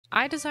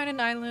I designed an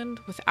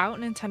island without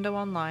Nintendo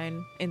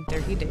Online in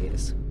 30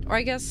 days. Or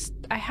I guess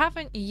I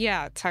haven't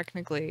yet,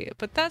 technically,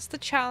 but that's the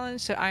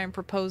challenge that I am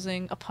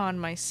proposing upon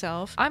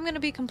myself. I'm going to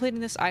be completing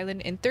this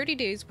island in 30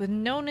 days with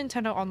no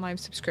Nintendo Online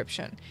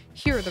subscription.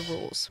 Here are the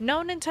rules.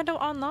 No Nintendo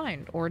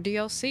Online or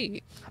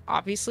DLC.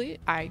 Obviously,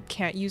 I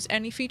can't use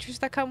any features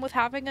that come with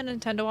having a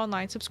Nintendo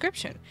Online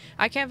subscription.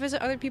 I can't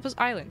visit other people's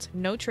islands.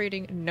 No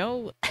trading,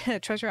 no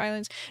treasure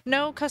islands,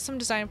 no custom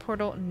design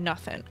portal,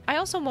 nothing. I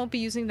also won't be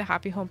using the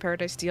Happy Home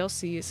Paradise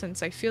DLC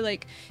since I feel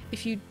like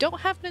if you don't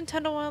have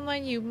Nintendo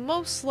Online, you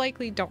most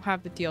likely don't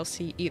have the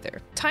DLC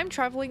either. Time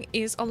traveling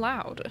is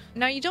allowed.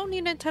 Now, you don't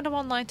need Nintendo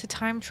Online to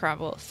time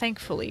travel,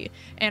 thankfully,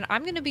 and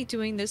I'm going to be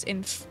doing this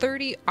in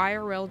 30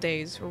 IRL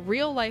days,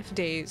 real life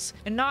days,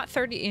 and not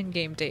 30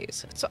 in-game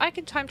days, so I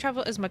can time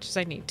travel as much as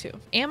I need to.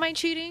 Am I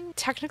cheating?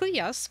 Technically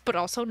yes, but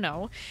also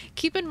no.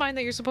 Keep in mind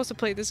that you're supposed to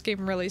play this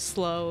game really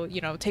slow,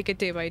 you know, take it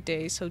day by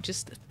day, so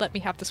just let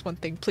me have this one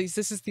thing, please.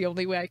 This is the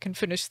only way I can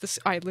finish this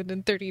island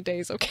in 30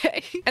 days,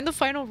 okay? And the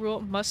final rule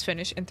must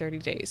finish in 30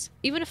 days.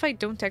 Even if I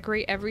don't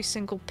decorate every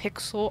single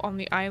pixel on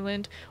the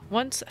island,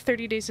 once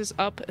 30 days is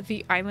up,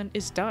 the island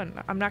is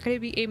done. I'm not going to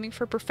be aiming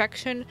for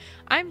perfection,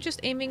 I'm just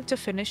aiming to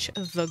finish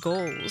the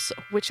goals,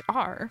 which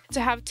are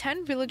to have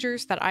 10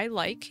 villagers that I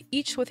like,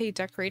 each with a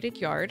decorated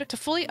yard, to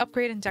fully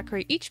upgrade and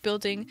decorate each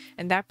building,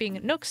 and that being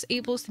nooks,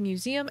 ables, the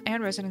museum,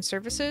 and resident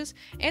services,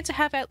 and to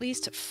have at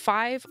least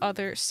 5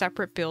 other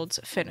separate builds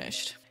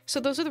finished. So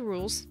those are the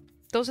rules,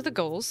 those are the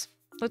goals,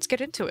 let's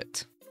get into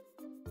it.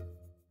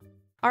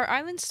 Our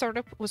island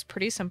startup was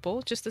pretty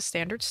simple, just the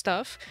standard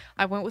stuff.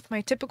 I went with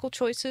my typical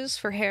choices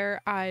for hair,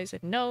 eyes,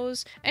 and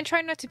nose, and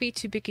tried not to be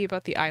too picky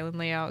about the island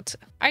layout.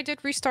 I did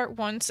restart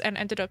once and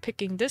ended up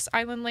picking this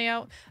island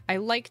layout. I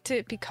liked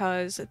it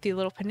because the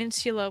little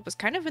peninsula was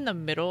kind of in the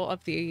middle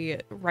of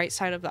the right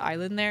side of the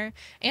island there,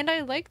 and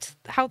I liked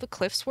how the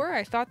cliffs were.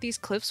 I thought these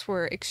cliffs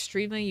were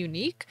extremely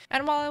unique,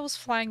 and while I was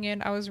flying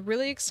in, I was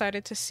really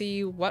excited to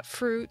see what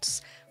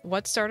fruits,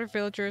 what starter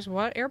villagers,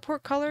 what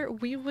airport color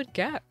we would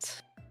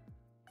get.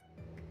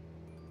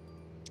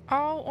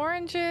 Oh,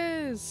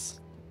 oranges!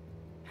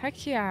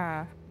 Heck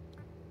yeah.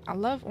 I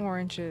love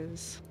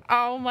oranges.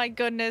 Oh my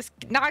goodness.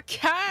 Not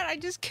Cat! I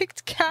just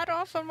kicked Cat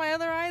off on my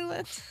other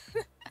island.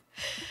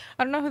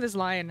 I don't know who this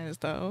lion is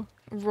though.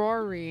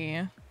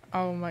 Rory.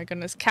 Oh my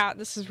goodness. Cat,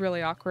 this is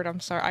really awkward. I'm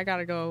sorry. I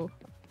gotta go.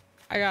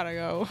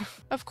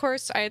 Of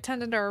course, I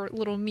attended our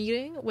little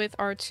meeting with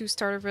our 2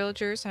 starter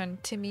villagers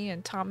and Timmy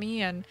and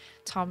Tommy and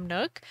Tom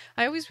Nook.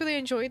 I always really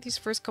enjoyed these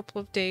first couple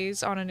of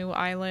days on a new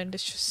island.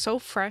 It's just so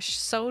fresh,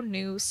 so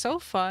new, so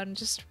fun.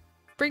 Just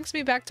brings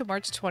me back to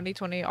March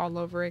 2020 all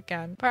over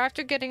again. But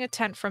after getting a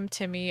tent from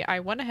Timmy,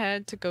 I went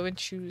ahead to go and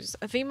choose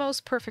the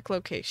most perfect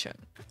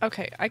location.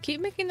 Okay, I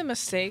keep making the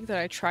mistake that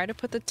I try to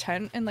put the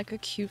tent in like a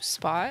cute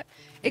spot.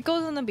 It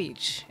goes on the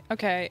beach.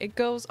 Okay, it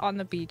goes on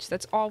the beach.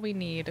 That's all we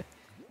need.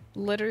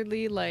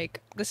 Literally,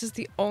 like, this is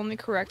the only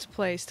correct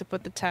place to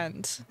put the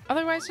tent.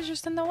 Otherwise, it's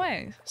just in the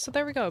way. So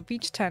there we go,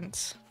 beach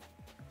tents.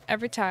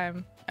 Every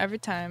time.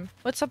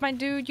 What's up, my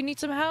dude? You need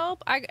some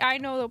help? I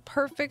know the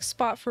perfect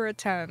spot for a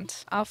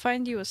tent. I'll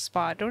find you a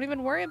spot. Don't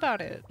even worry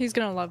about it. He's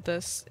gonna love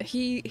this.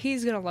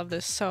 He's gonna love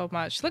this so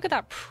much. Look at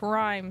that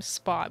prime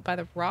spot by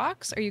the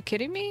rocks. Are you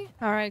kidding me?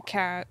 All right,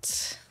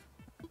 cat.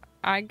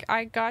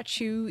 I got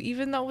you.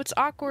 Even though it's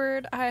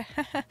awkward, I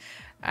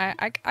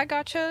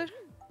gotcha.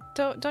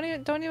 Don't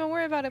even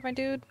worry about it, my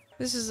dude.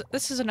 This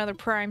is another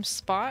prime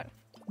spot.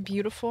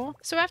 Beautiful.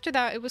 So after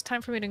that, it was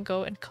time for me to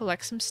go and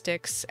collect some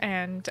sticks,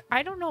 and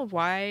I don't know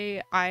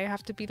why I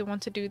have to be the one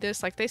to do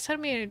this. Like, they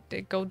sent me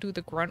to go do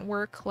the grunt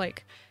work.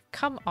 Like,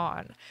 come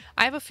on.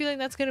 I have a feeling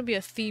that's going to be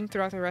a theme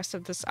throughout the rest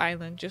of this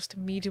island, just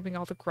me doing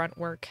all the grunt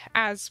work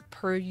as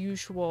per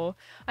usual.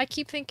 I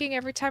keep thinking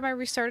every time I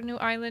restart a new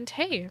island,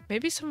 hey,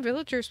 maybe some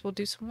villagers will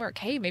do some work.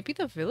 Hey, maybe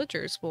the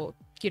villagers will,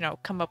 you know,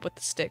 come up with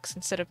the sticks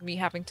instead of me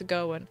having to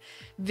go and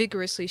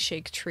vigorously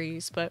shake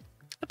trees, but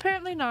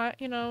apparently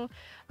not, you know.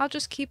 I'll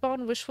just keep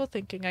on wishful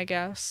thinking, I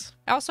guess.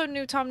 I also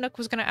knew Tom Nook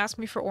was going to ask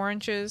me for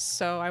oranges,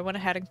 so I went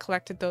ahead and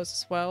collected those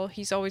as well.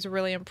 He's always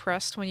really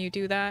impressed when you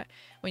do that,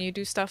 when you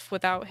do stuff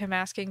without him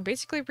asking,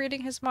 basically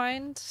reading his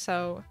mind.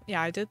 So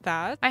yeah, I did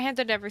that. I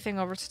handed everything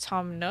over to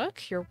Tom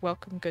Nook. You're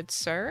welcome, good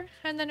sir.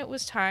 And then it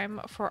was time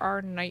for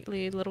our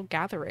nightly little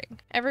gathering.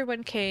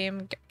 Everyone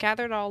came,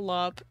 gathered all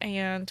up,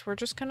 and we're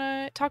just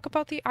gonna talk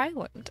about the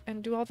island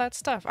and do all that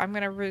stuff. I'm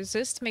gonna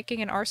resist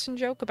making an arson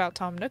joke about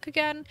Tom Nook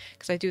again,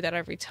 because I do that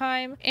every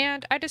time.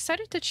 And I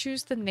decided to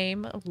choose the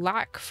name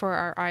Lack for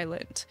our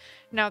island.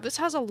 Now, this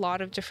has a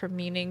lot of different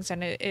meanings,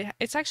 and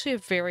it's actually a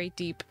very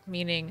deep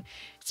meaning.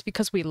 It's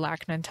because we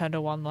lack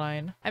Nintendo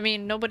Online. I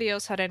mean, nobody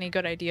else had any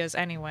good ideas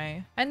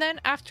anyway. And then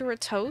after a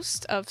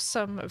toast of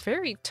some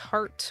very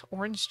tart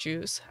orange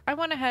juice, I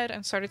went ahead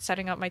and started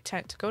setting up my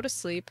tent to go to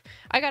sleep.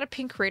 I got a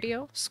pink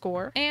radio,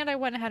 score, and I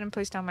went ahead and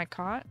placed down my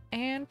cot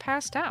and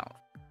passed out.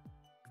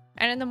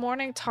 And in the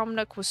morning, Tom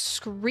Nook was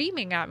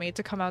screaming at me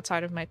to come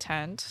outside of my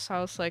tent. So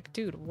I was like,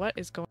 dude, what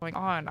is going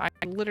on? I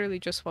literally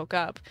just woke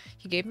up.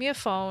 He gave me a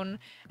phone,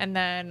 and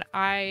then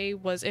I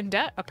was in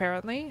debt,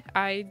 apparently.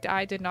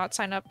 I did not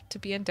sign up to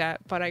be in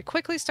debt, but I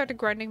quickly started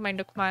grinding my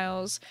Nook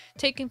miles,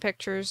 taking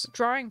pictures,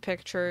 drawing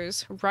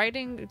pictures,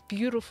 writing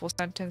beautiful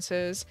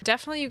sentences.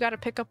 Definitely you gotta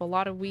pick up a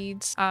lot of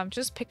weeds.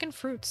 Just picking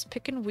fruits,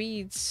 picking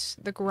weeds,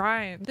 the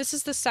grind. This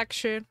is the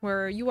section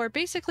where you are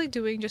basically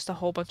doing just a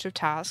whole bunch of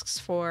tasks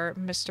for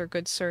Mr.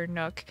 Good Sir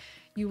Nook.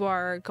 You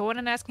are going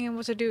and asking him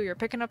what to do. You're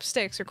picking up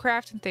sticks, you're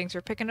crafting things,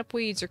 you're picking up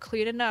weeds, you're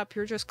cleaning up,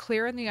 you're just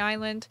clearing the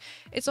island.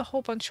 It's a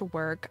whole bunch of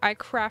work. I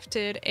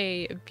crafted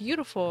a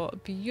beautiful,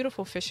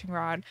 beautiful fishing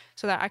rod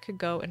so that I could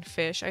go and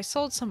fish. I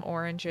sold some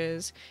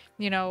oranges.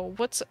 You know,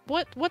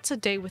 what's a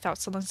day without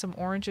selling some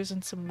oranges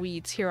and some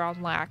weeds here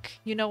on Lac?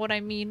 You know what I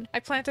mean?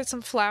 I planted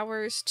some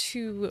flowers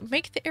to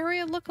make the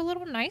area look a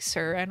little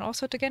nicer and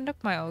also to get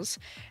Nook miles.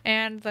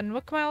 And the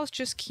Nook miles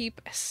just keep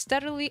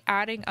steadily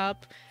adding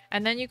up.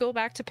 And then you go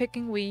back to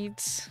picking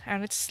weeds,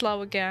 and it's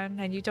slow again,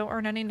 and you don't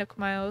earn any Nook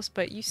miles,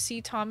 but you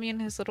see Tommy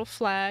and his little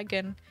flag,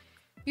 and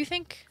you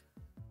think,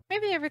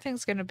 maybe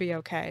everything's gonna be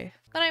okay.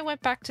 Then I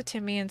went back to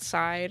Timmy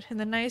inside in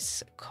the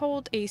nice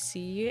cold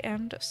AC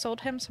and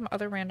sold him some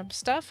other random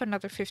stuff,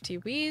 another 50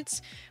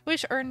 weeds,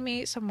 which earned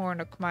me some more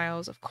Nook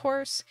miles, of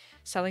course.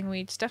 Selling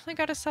weeds, definitely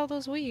gotta sell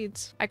those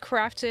weeds. I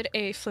crafted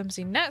a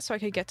flimsy net so I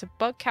could get to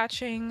bug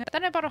catching.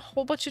 Then I bought a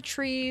whole bunch of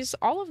trees.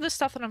 All of this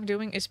stuff that I'm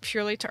doing is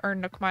purely to earn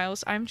Nook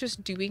miles. I'm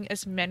just doing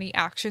as many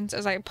actions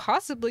as I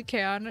possibly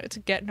can to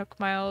get Nook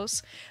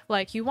miles.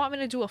 Like, you want me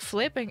to do a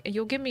flip and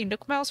you'll give me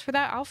Nook miles for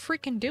that? I'll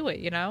freaking do it,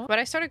 you know? But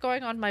I started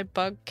going on my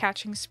bug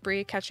catching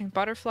spree, catching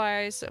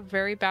butterflies,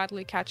 very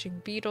badly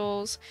catching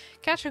beetles,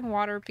 catching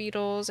water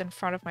beetles in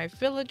front of my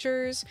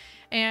villagers,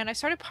 and I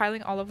started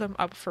piling all of them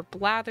up for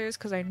Blathers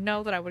because I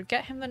know that I would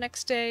get him the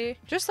next day.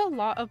 Just a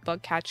lot of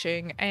bug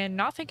catching and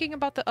not thinking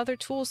about the other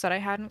tools that I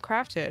hadn't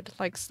crafted,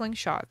 like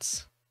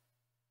slingshots.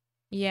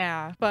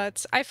 Yeah,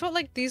 but I felt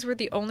like these were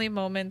the only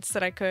moments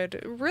that I could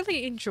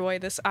really enjoy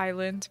this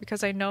island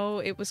because I know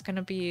it was going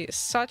to be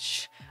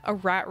such a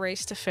rat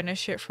race to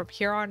finish it from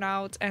here on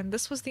out, and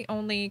this was the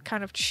only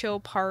kind of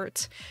chill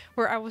part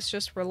where I was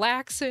just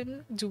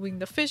relaxing, doing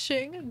the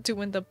fishing,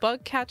 doing the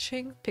bug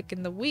catching,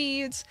 picking the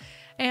weeds,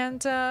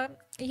 and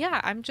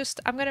yeah, I'm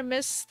gonna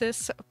miss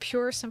this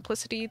pure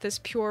simplicity, this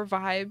pure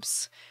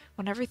vibes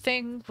when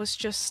everything was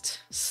just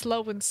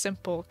slow and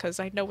simple, because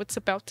I know it's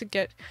about to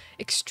get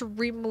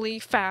extremely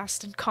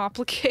fast and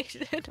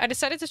complicated. I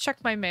decided to check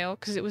my mail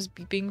because it was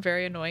beeping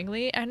very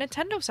annoyingly, and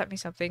Nintendo sent me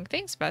something.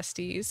 Thanks,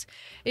 besties.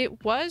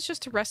 It was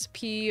just a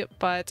recipe,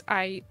 but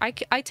I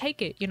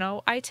take it, you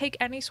know? I take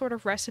any sort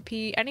of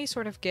recipe, any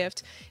sort of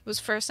gift. It was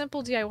for a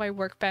simple DIY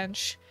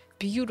workbench.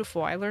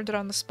 Beautiful. I learned it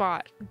on the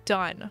spot.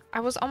 Done. I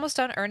was almost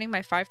done earning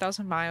my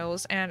 5,000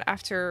 miles, and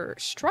after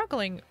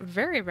struggling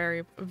very,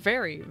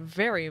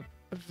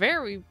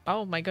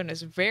 oh my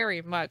goodness,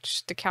 very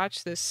much to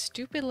catch this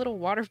stupid little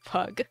water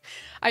bug,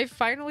 I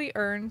finally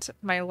earned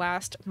my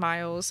last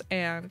miles,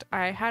 and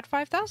I had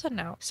 5,000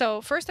 now. So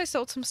first I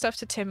sold some stuff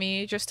to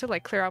Timmy just to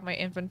like clear out my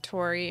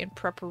inventory in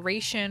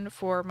preparation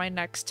for my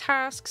next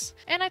tasks,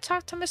 and I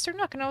talked to Mr.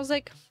 Nook and I was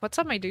like, what's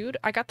up, my dude?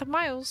 I got the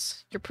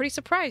miles. You're pretty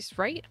surprised,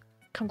 right?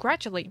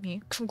 Congratulate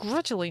me.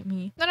 Congratulate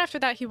me. Then after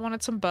that, he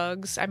wanted some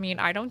bugs. I mean,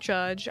 I don't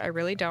judge. I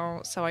really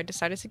don't. So I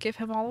decided to give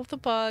him all of the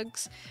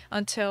bugs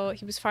until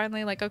he was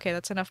finally like, okay,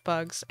 that's enough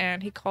bugs.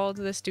 And he called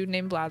this dude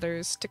named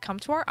Blathers to come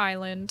to our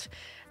island.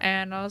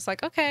 And I was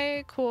like,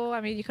 okay, cool. I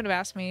mean, you could have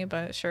asked me,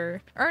 but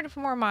sure. Earned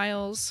more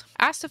miles.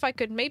 Asked if I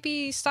could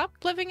maybe stop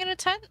living in a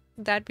tent.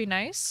 That'd be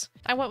nice.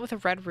 I went with a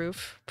red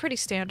roof. Pretty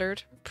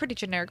standard, pretty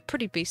generic,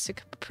 pretty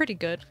basic, but pretty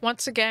good.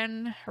 Once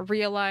again,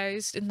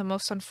 realized in the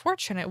most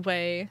unfortunate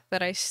way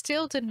that I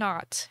still did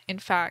not, in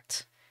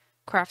fact,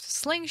 craft a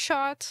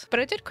slingshot, but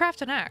I did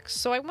craft an axe.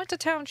 So I went to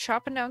town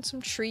chopping down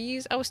some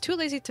trees. I was too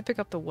lazy to pick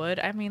up the wood.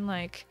 I mean,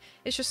 like,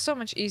 it's just so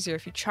much easier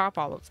if you chop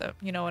all of them,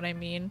 you know what I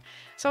mean?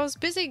 So I was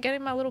busy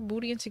getting my little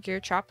booty into gear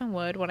chopping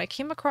wood when I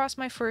came across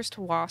my first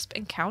wasp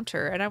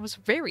encounter, and I was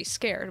very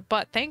scared,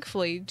 but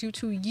thankfully, due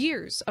to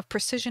years of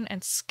precision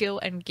and skill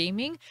and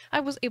gaming, I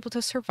was able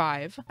to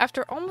survive.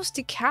 After almost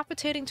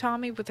decapitating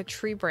Tommy with a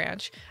tree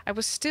branch, I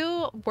was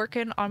still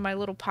working on my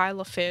little pile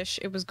of fish.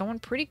 It was going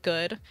pretty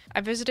good.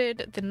 I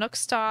visited the Nook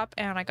stop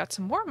and I got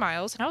some more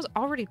miles, and I was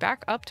already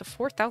back up to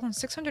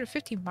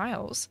 4,650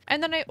 miles.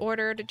 And then I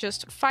ordered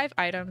just 5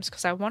 items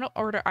because I want to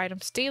order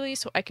items daily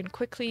so I can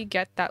quickly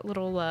get that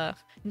little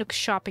Nook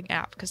shopping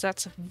app, because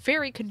that's a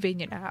very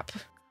convenient app.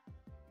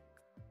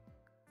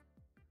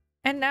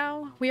 And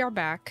now we are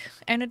back,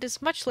 and it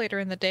is much later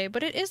in the day,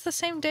 but it is the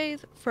same day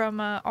from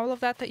all of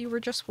that you were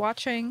just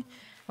watching.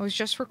 I was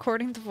just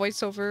recording the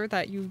voiceover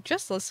that you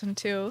just listened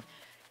to.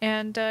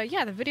 And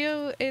yeah, the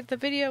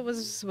video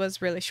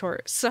was really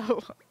short,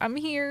 so I'm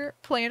here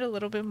playing a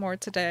little bit more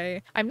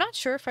today. I'm not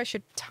sure if I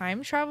should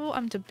time travel.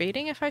 I'm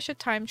debating if I should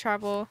time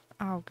travel.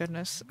 Oh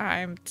goodness, I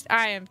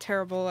am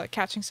terrible at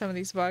catching some of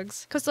these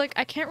bugs. Cause like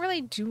I can't really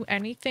do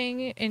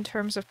anything in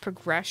terms of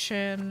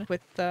progression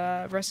with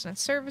the resident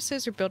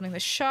services or building the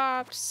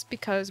shops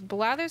because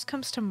Blathers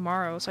comes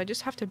tomorrow, so I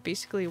just have to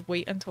basically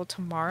wait until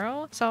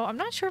tomorrow. So I'm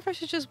not sure if I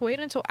should just wait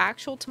until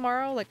actual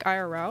tomorrow, like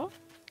IRL,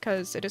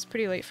 because it is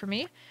pretty late for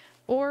me.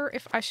 Or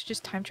if I should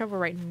just time travel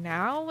right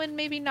now and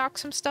maybe knock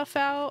some stuff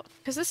out.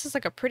 Because this is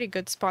like a pretty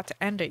good spot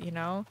to end it, you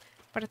know?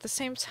 But at the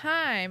same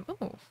time,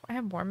 ooh, I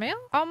have more mail?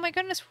 Oh my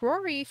goodness,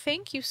 Rory,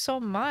 thank you so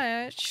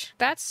much.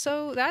 That's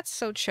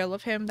so chill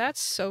of him. That's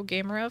so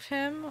gamer of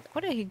him.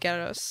 What did he get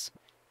us?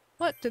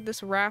 What did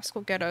this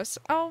rascal get us?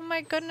 Oh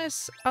my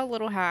goodness, a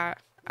little hat.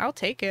 I'll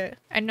take it.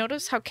 And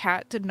notice how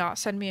Kat did not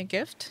send me a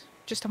gift.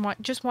 Just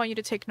want you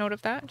to take note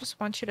of that. Just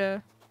want you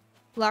to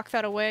lock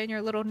that away in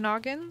your little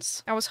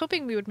noggins. I was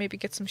hoping we would maybe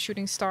get some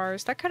shooting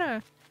stars.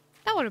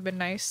 That would have been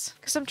nice.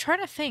 Because I'm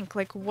trying to think,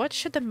 like, what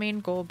should the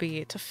main goal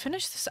be? To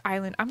finish this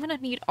island, I'm gonna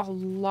need a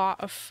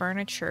lot of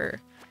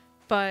furniture.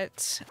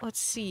 But, let's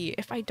see.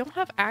 If I don't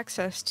have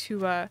access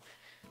to,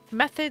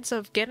 methods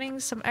of getting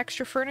some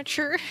extra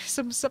furniture,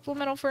 some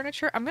supplemental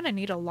furniture, I'm gonna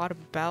need a lot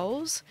of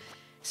bells.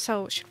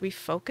 So, should we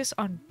focus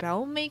on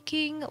bell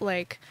making?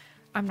 Like,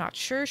 I'm not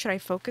sure. Should I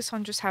focus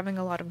on just having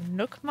a lot of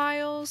Nook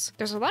miles?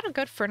 There's a lot of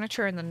good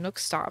furniture in the Nook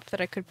stop that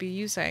I could be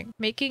using.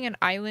 Making an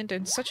island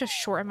in such a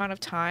short amount of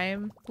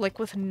time, like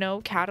with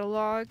no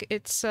catalog,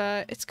 it's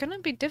gonna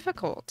be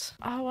difficult.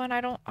 Oh, and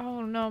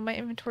oh no, my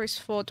inventory's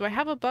full. Do I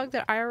have a bug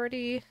that I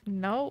already,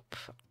 nope.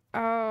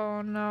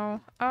 Oh no.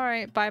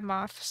 Alright, bye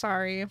moth,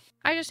 sorry.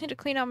 I just need to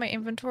clean out my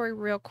inventory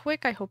real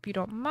quick. I hope you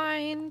don't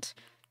mind.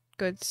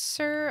 Good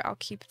sir, I'll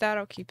keep that,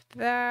 I'll keep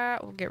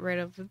that. We'll get rid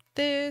of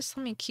this.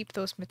 Let me keep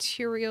those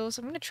materials.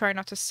 I'm gonna try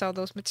not to sell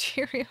those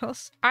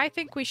materials. I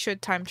think we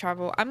should time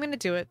travel. I'm gonna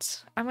do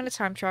it. I'm gonna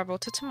time travel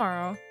to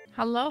tomorrow.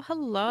 Hello,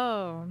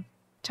 hello.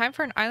 Time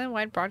for an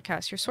island-wide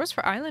broadcast, your source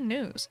for island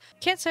news.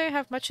 Can't say I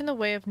have much in the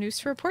way of news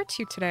to report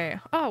to you today.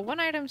 Oh, one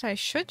item I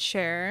should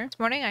share. This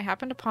morning I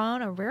happened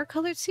upon a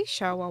rare-colored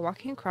seashell while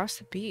walking across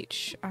the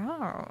beach.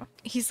 Oh.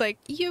 He's like,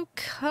 you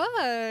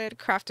could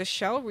craft a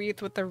shell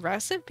wreath with the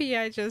recipe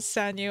I just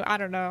sent you. I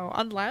don't know.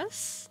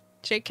 Unless?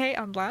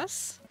 JK,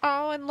 unless?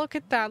 Oh, and look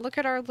at that. Look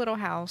at our little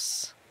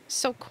house.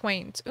 So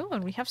quaint. Ooh,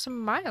 and we have some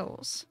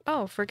miles.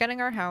 Oh, forgetting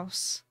our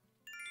house.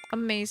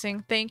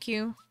 Amazing. Thank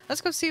you. Let's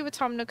go see what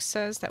Tom Nook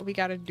says that we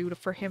gotta do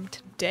for him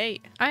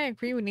today. I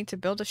agree we need to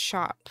build a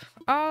shop.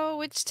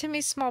 Oh, it's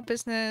Timmy's small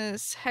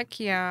business. Heck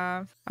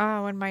yeah.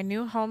 Oh, and my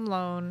new home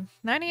loan.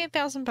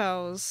 98,000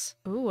 bells.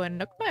 Ooh, a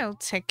Nook Mile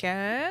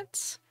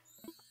ticket.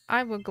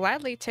 I will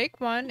gladly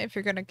take one if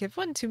you're gonna give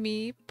one to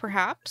me,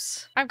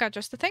 perhaps. I've got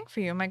just the thing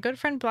for you. My good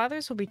friend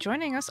Blathers will be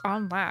joining us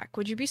on LAC.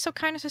 Would you be so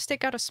kind as to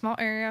stake out a small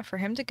area for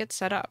him to get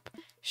set up?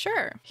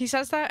 Sure. He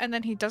says that and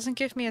then he doesn't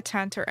give me a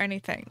tent or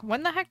anything.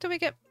 When the heck do we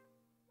get...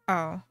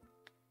 Oh.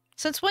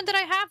 Since when did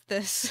I have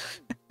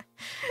this?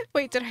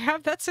 Wait, did I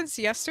have that since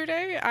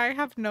yesterday? I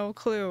have no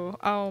clue.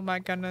 Oh my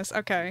goodness.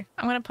 Okay.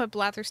 I'm gonna put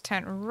Blather's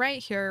tent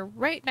right here,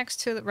 right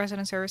next to the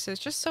resident services,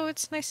 just so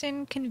it's nice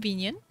and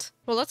convenient.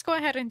 Well, let's go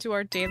ahead and do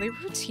our daily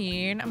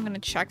routine. I'm gonna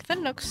check the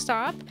Nook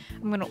stop.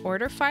 I'm gonna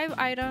order 5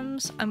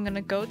 items. I'm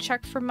gonna go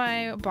check for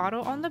my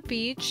bottle on the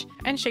beach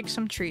and shake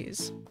some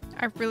trees.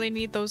 I really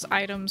need those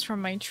items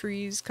from my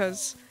trees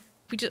because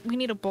we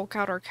need to bulk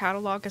out our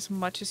catalog as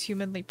much as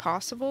humanly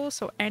possible.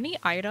 So any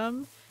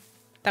item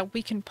that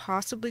we can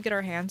possibly get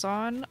our hands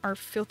on, our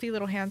filthy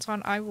little hands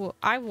on, I will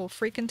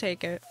freaking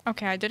take it.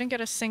 Okay, I didn't get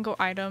a single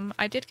item.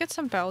 I did get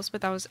some bells, but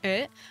that was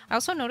it. I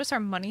also noticed our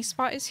money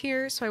spot is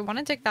here, so I want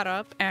to dig that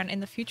up, and in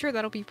the future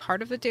that'll be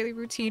part of the daily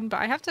routine, but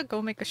I have to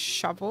go make a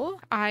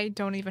shovel. I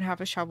don't even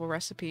have a shovel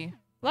recipe.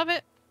 Love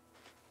it.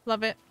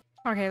 Love it.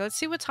 Okay, let's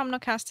see what Tom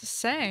Nook has to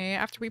say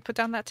after we put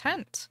down that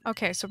tent.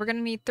 Okay, so we're gonna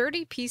need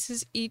 30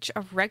 pieces each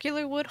of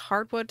regular wood,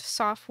 hardwood,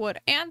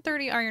 softwood, and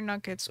 30 iron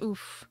nuggets.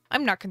 Oof.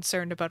 I'm not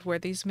concerned about where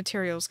these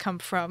materials come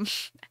from.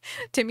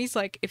 Timmy's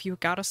like, if you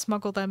gotta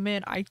smuggle them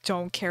in, I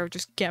don't care,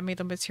 just get me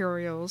the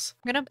materials.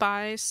 I'm gonna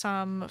buy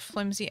some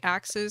flimsy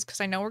axes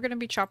because I know we're gonna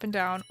be chopping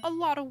down a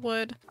lot of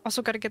wood.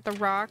 Also gotta get the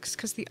rocks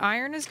because the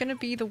iron is gonna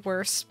be the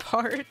worst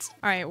part.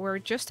 Alright, we're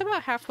just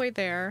about halfway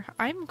there.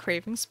 I'm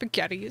craving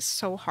spaghetti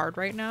so hard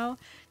right now.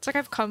 It's like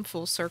I've come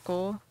full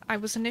circle. I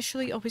was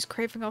initially always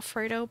craving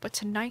Alfredo, but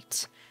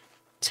tonight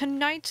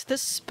the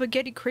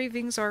spaghetti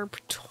cravings are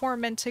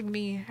tormenting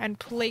me and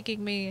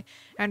plaguing me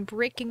and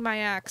breaking my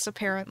axe,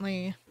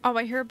 apparently. Oh,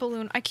 I hear a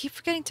balloon. I keep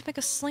forgetting to make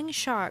a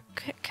slingshot.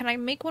 Can I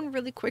make one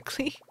really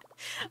quickly?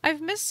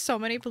 I've missed so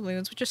many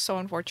balloons, which is so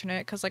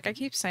unfortunate because, like I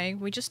keep saying,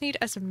 we just need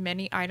as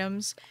many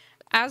items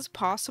as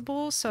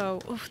possible. So,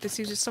 oof, this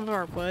uses some of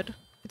our wood.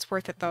 It's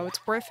worth it though,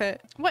 it's worth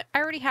it. What? I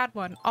already had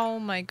one. Oh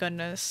my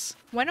goodness.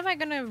 When am I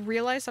gonna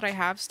realize that I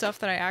have stuff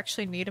that I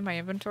actually need in my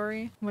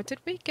inventory? What did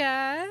we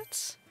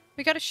get?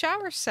 We got a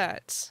shower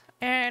set.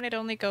 And it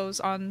only goes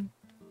on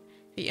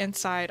the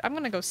inside. I'm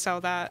gonna go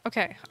sell that.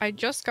 Okay, I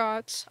just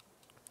got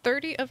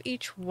 30 of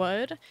each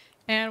wood.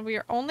 And we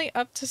are only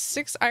up to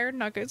 6 iron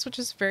nuggets, which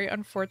is very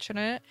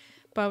unfortunate.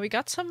 But we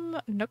got some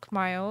Nook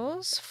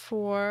Miles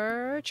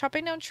for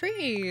chopping down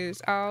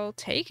trees. I'll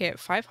take it.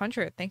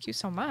 500. Thank you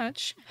so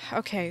much.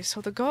 Okay,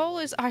 so the goal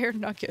is iron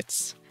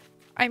nuggets.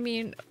 I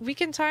mean, we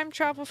can time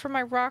travel for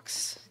my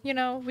rocks. You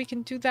know, we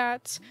can do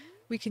that.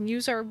 We can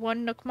use our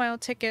 1 Nook Mile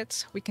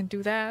ticket. We can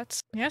do that.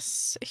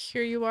 Yes,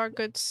 here you are,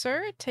 good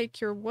sir.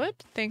 Take your wood.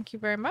 Thank you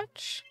very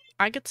much.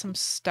 I get some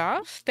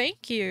stuff.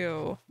 Thank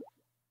you.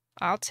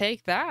 I'll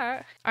take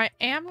that. I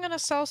am gonna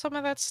sell some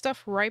of that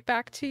stuff right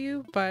back to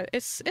you, but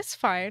it's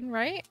fine,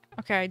 right?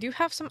 Okay, I do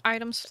have some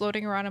items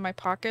floating around in my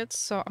pockets,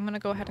 so I'm gonna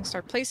go ahead and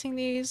start placing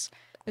these.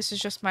 This is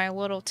just my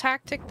little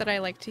tactic that I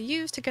like to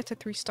use to get to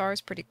 3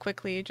 stars pretty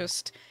quickly.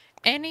 Just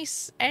any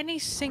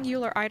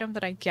singular item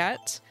that I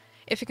get,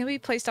 if it can be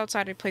placed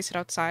outside, I place it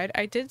outside.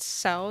 I did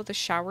sell the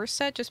shower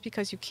set just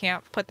because you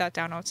can't put that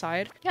down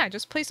outside. Yeah, I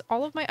just place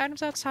all of my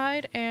items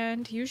outside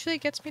and usually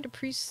it gets me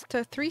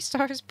to 3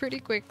 stars pretty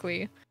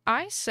quickly.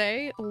 I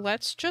say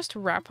let's just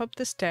wrap up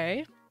this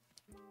day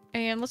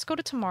and let's go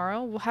to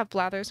tomorrow. We'll have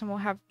blathers and we'll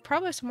have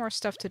probably some more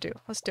stuff to do.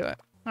 Let's do it.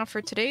 Now for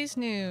today's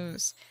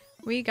news,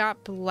 we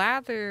got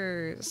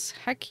blathers.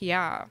 Heck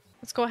yeah.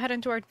 Let's go ahead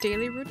and do our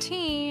daily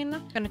routine.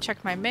 I'm gonna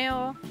check my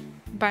mail,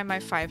 buy my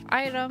 5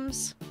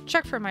 items,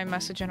 check for my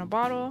message in a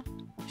bottle,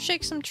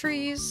 shake some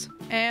trees,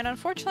 and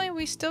unfortunately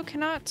we still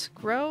cannot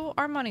grow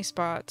our money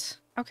spot.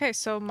 Okay,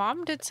 so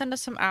mom did send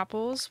us some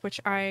apples, which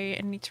I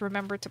need to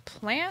remember to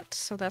plant,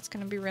 so that's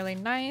gonna be really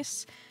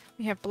nice.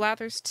 We have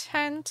Blather's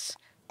tent.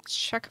 Let's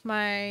check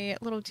my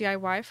little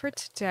DIY for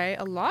today.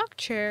 A log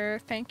chair,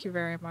 thank you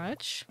very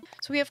much.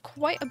 So we have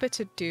quite a bit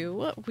to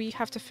do. We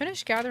have to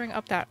finish gathering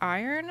up that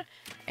iron,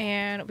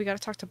 and we gotta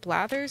talk to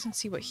Blathers and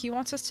see what he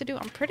wants us to do.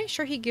 I'm pretty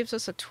sure he gives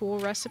us a tool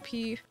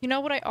recipe. You know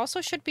what I also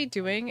should be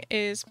doing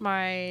is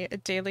my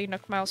daily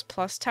Nook Miles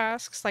Plus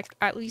tasks, like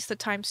at least the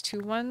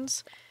 ×2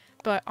 ones.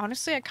 But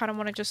honestly, I kind of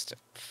want to just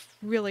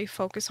really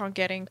focus on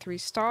getting 3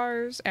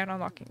 stars and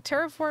unlocking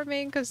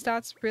terraforming, because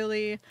that's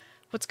really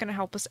what's going to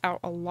help us out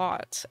a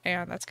lot.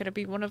 And that's going to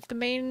be one of the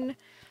main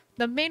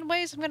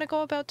ways I'm going to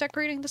go about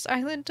decorating this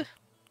island.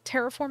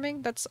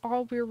 Terraforming, that's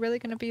all we're really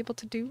going to be able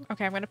to do.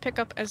 Okay, I'm going to pick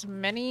up as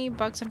many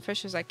bugs and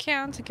fish as I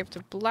can to give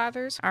to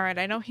Blathers. Alright,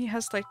 I know he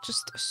has like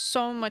just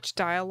so much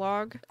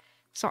dialogue.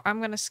 So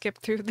I'm gonna skip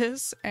through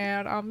this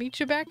and I'll meet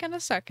you back in a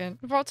second.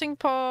 Vaulting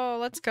pole,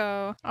 let's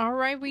go.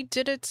 Alright, we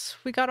did it.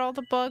 We got all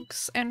the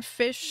bugs and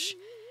fish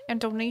and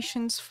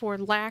donations for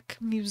Lack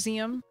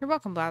Museum. You're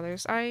welcome,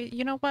 Blathers.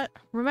 You know what?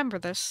 Remember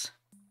this.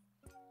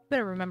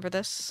 Better remember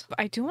this.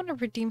 I do want to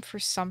redeem for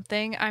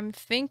something. I'm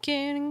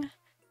thinking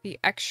the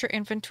extra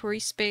inventory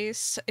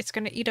space. It's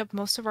gonna eat up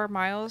most of our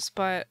miles,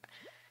 but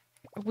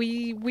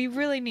we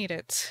really need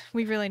it.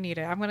 We really need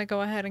it. I'm gonna go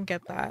ahead and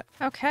get that.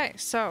 Okay,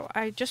 so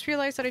I just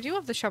realized that I do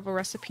have the shovel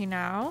recipe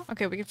now.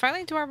 Okay, we can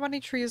finally do our money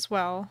tree as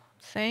well.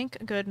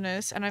 Thank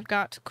goodness. And I've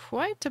got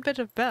quite a bit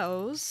of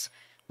bells.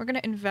 We're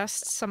gonna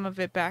invest some of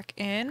it back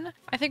in.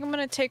 I think I'm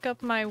gonna take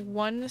up my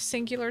 1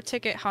 singular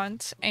ticket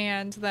hunt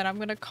and then I'm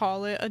gonna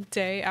call it a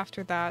day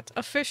after that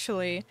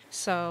officially.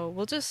 So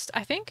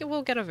I think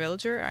we'll get a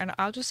villager and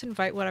I'll just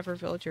invite whatever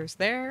villager's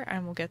there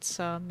and we'll get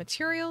some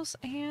materials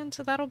and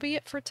that'll be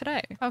it for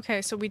today.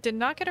 Okay, so we did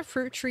not get a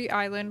fruit tree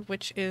island,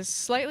 which is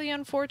slightly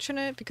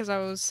unfortunate because I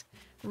was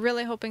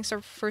really hoping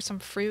for some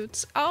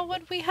fruits. Oh,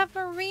 and we have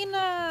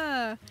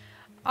Marina!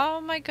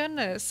 Oh my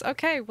goodness.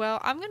 Okay, well,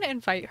 I'm gonna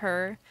invite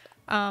her.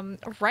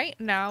 Right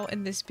now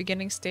in this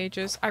beginning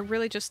stages, I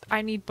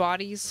need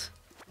bodies.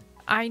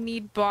 I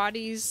need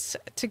bodies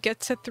to get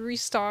to 3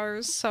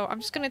 stars, so I'm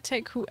just gonna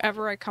take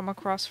whoever I come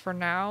across for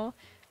now.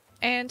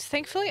 And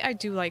thankfully I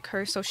do like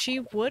her, so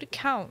she would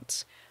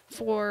count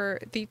for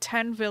the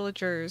 10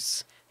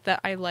 villagers that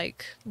I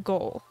like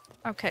goal.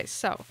 Okay,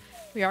 so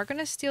we are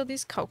gonna steal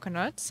these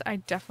coconuts. I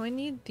definitely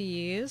need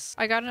these.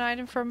 I got an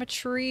item from a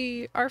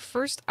tree, our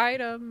first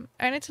item,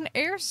 and it's an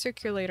air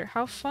circulator.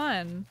 How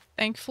fun.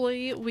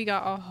 Thankfully, we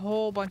got a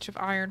whole bunch of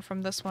iron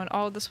from this one.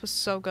 Oh, this was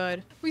so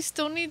good. We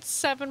still need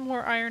 7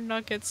 more iron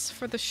nuggets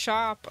for the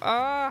shop.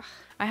 I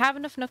have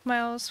enough Nook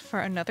Miles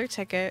for another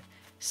ticket.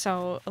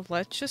 So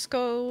let's just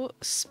go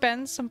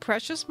spend some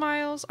precious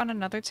miles on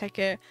another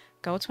ticket,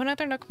 go to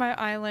another Nook Mile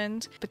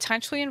island,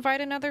 potentially invite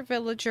another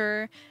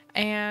villager,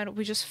 and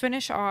we just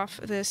finish off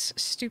this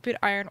stupid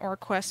iron ore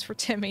quest for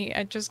Timmy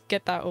and just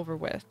get that over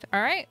with.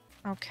 Alright?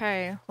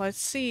 Okay, let's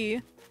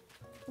see.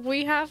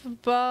 We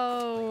have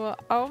Bo.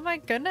 Oh my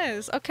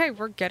goodness. Okay,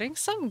 we're getting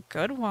some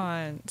good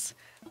ones.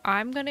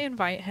 I'm gonna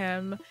invite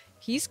him.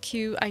 He's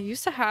cute. I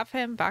used to have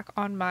him back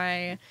on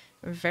my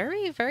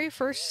very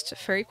first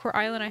Fairy Core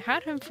Island. I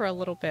had him for a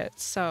little bit,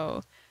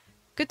 so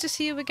good to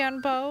see you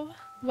again, Bo.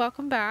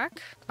 Welcome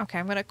back. Okay,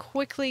 I'm gonna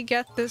quickly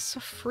get this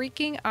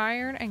freaking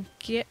iron and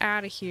get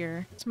out of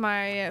here.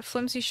 My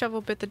flimsy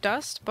shovel bit the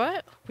dust,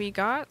 but we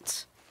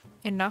got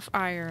enough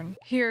iron.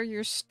 Here,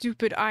 your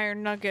stupid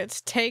iron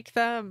nuggets. Take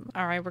them.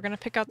 Alright, we're gonna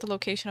pick out the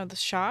location of the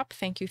shop.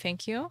 Thank you,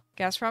 thank you.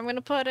 Guess where I'm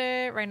gonna put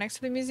it? Right next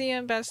to the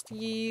museum,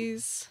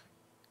 besties.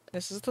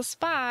 This is the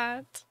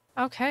spot.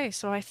 Okay,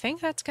 so I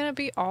think that's gonna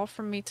be all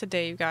from me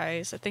today, you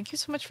guys. Thank you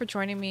so much for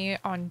joining me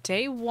on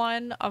day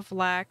one of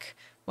LAC.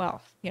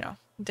 Well,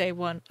 day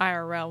one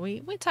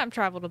IRL. We time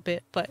traveled a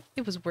bit, but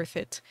it was worth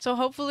it. So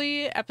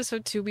hopefully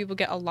episode 2 we will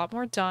get a lot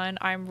more done.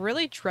 I'm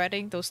really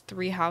dreading those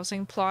 3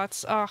 housing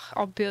plots. Ugh,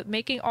 I'll be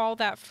making all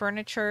that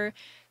furniture,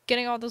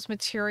 getting all those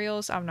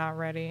materials. I'm not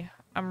ready.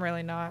 I'm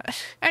really not.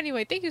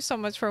 Anyway, thank you so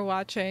much for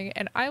watching,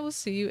 and I will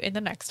see you in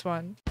the next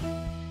one.